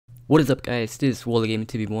What is up, guys? This is Wally Gaming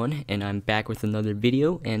TV1 and I'm back with another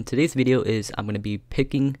video, and today's video is I'm going to be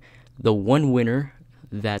picking the one winner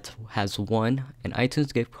that has won an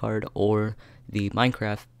iTunes gift card or the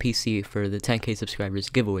Minecraft PC for the 10k subscribers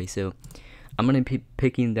giveaway. So I'm going to be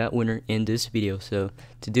picking that winner in this video. So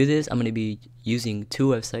to do this, I'm going to be using two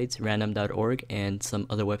websites, random.org and some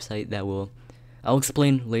other website that I'll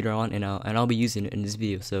explain later on, and I'll be using it in this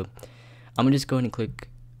video. So I'm going to just go ahead and click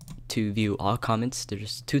to view all comments.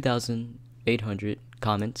 There's 2,800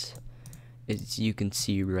 comments, as you can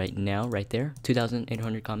see right now, right there,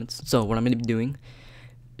 2,800 comments. So what I'm going to be doing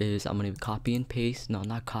is I'm going to copy and paste, no,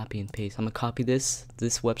 not copy and paste, I'm going to copy this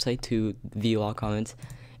website to view all comments,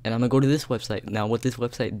 and I'm going to go to this website. Now what this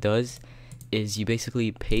website does is you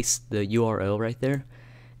basically paste the URL right there,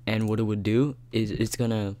 and what it would do is it's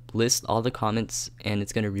gonna list all the comments and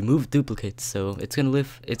it's gonna remove duplicates. So it's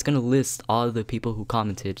gonna list all the people who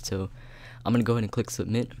commented. So I'm gonna go ahead and click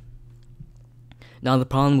submit. Now the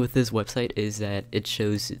problem with this website is that it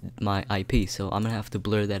shows my IP, so I'm gonna have to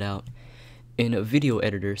blur that out in a video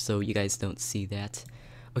editor so you guys don't see that.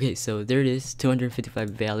 Okay, so there it is, 255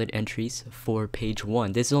 valid entries for page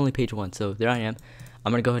 1. This is only page 1, so there I am.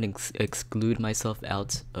 I'm gonna go ahead and exclude myself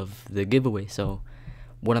out of the giveaway. So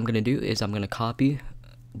what I'm gonna do is I'm gonna copy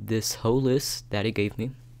this whole list that it gave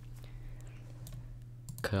me.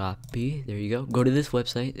 Copy, there you go. Go to this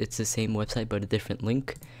website, it's the same website but a different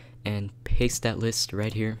link, and paste that list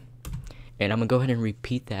right here. And I'm gonna go ahead and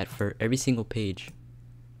repeat that for every single page.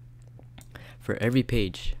 For every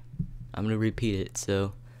page, I'm gonna repeat it.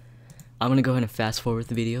 So I'm gonna go ahead and fast forward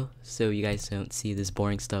the video so you guys don't see this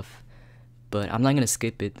boring stuff. But I'm not gonna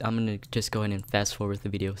skip it, I'm gonna just go ahead and fast forward the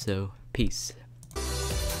video. So peace.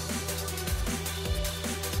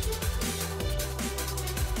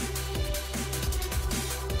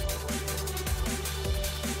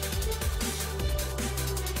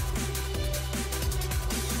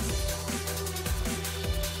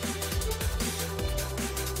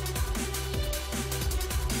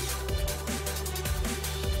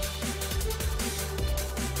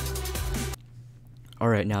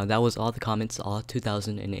 Alright, now that was all the comments, all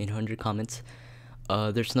 2,800 comments.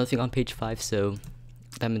 There's nothing on page 5, so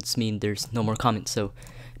that must mean there's no more comments. So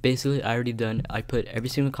basically I put every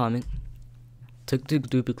single comment, took the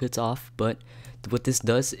duplicates off, but what this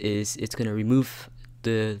does is it's gonna remove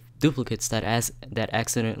the duplicates that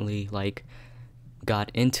accidentally got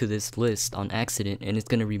into this list on accident, and it's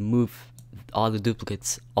gonna remove all the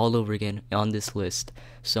duplicates all over again on this list.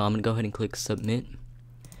 So I'm gonna go ahead and click submit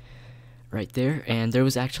right there, and there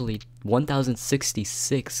was actually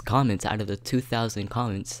 1,066 comments out of the 2,000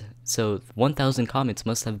 comments. So 1,000 comments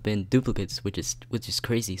must have been duplicates, which is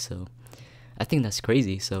crazy. So I think that's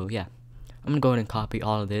crazy. So yeah, I'm gonna go ahead and copy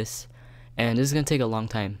all of this, and this is gonna take a long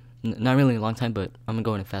time. Not really a long time, but I'm gonna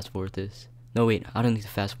go ahead and fast forward this. No, wait, I don't need to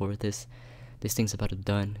fast forward this. This thing's about to be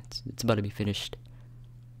done. It's about to be finished.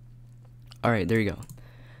 Alright, there you go.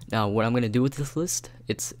 Now what I'm gonna do with this list,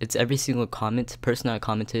 it's every single person that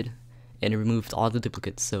commented, and it removed all the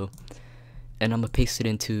duplicates. So, and I'm gonna paste it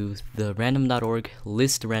into the random.org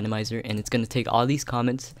list randomizer, and it's gonna take all these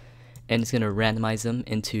comments and it's gonna randomize them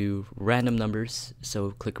into random numbers.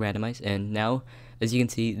 So click randomize, and now as you can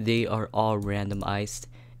see, they are all randomized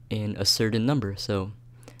in a certain number. So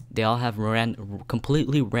they all have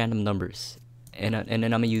completely random numbers, and then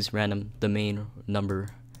I'm gonna use the main number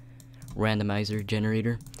randomizer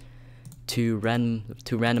generator to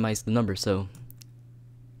randomize the number. So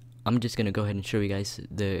I'm just gonna go ahead and show you guys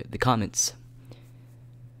the comments.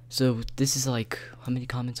 So this is like, how many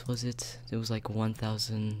comments was it? It was like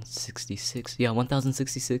 1,066. Yeah,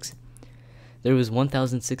 1,066. There was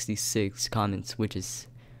 1,066 comments, which is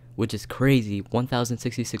crazy.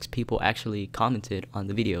 1,066 people actually commented on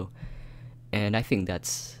the video, and I think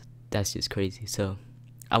that's just crazy. So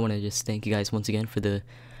I want to just thank you guys once again for the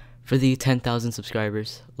 10,000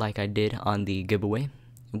 subscribers, like I did on the giveaway.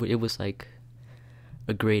 It was like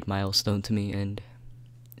a great milestone to me, and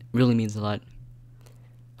it really means a lot.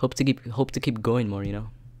 Hope to keep going more, you know.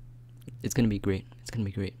 It's gonna be great. It's gonna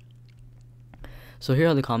be great. So here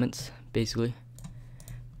are the comments, basically.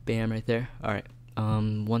 Bam, right there. Alright.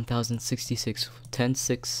 1,066,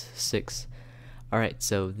 1066. Alright,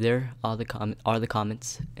 so there are the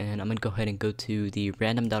comments, and I'm gonna go ahead and go to the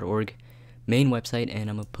random.org main website, and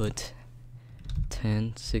I'm gonna put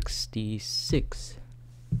 1066.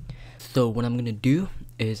 So what I'm gonna do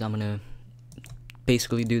is I'm gonna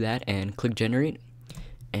basically do that and click generate,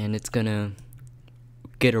 and it's gonna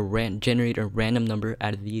get generate a random number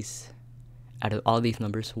out of all these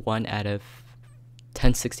numbers, 1 out of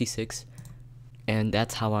 1066, and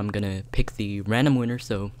that's how I'm gonna pick the random winner.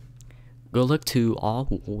 So Go look to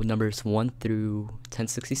all numbers 1 through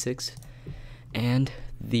 1066, and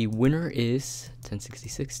the winner is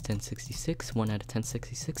 1066, 1066, 1 out of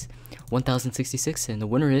 1066, 1066, and the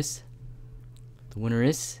winner is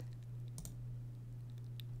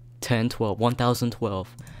 1012,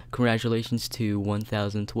 1012. Congratulations to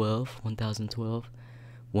 1012, 1012,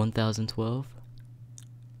 1012,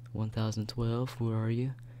 1012. Where are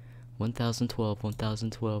you? 1012,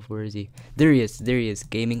 1012. Where is he? There he is. There he is.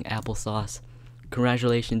 Gaming Applesauce.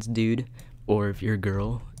 Congratulations, dude. Or if you're a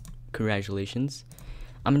girl, congratulations.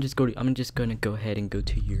 I'm just gonna go ahead and go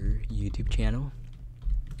to your YouTube channel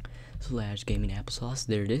 / Gaming Applesauce.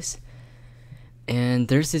 There it is. And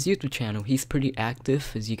there's his YouTube channel. He's pretty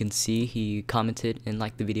active, as you can see. He commented and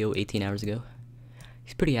liked the video 18 hours ago.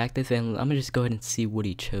 He's pretty active, and I'm gonna just go ahead and see what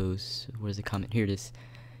he chose. Where's the comment? Here it is.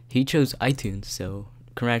 He chose iTunes, so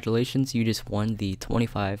congratulations, you just won the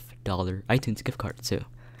 $25 iTunes gift card. So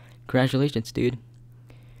congratulations, dude.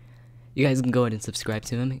 You guys can go ahead and subscribe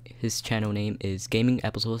to him. His channel name is Gaming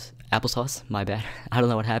Applesauce. My bad. I don't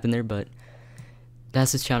know what happened there, but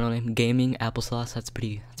that's his channel name, Gaming Applesauce. That's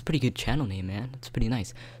pretty good channel name, man. It's pretty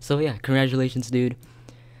nice. So yeah, congratulations, dude.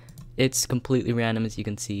 It's completely random, as you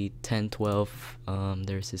can see. 1012.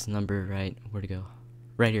 There's his number, right? Where'd it go?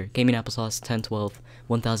 Right here. Gaming Applesauce 1012,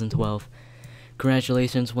 1012.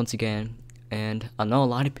 Congratulations once again. And I know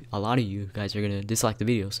a lot of you guys are gonna dislike the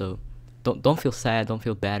video, so don't feel sad, don't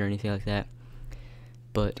feel bad or anything like that.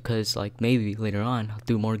 But because like maybe later on I'll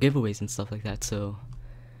do more giveaways and stuff like that. So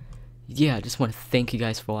yeah, I just want to thank you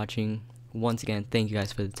guys for watching. Once again, thank you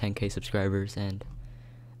guys for the 10K subscribers, and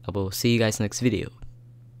I will see you guys next video.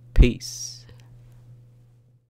 Peace.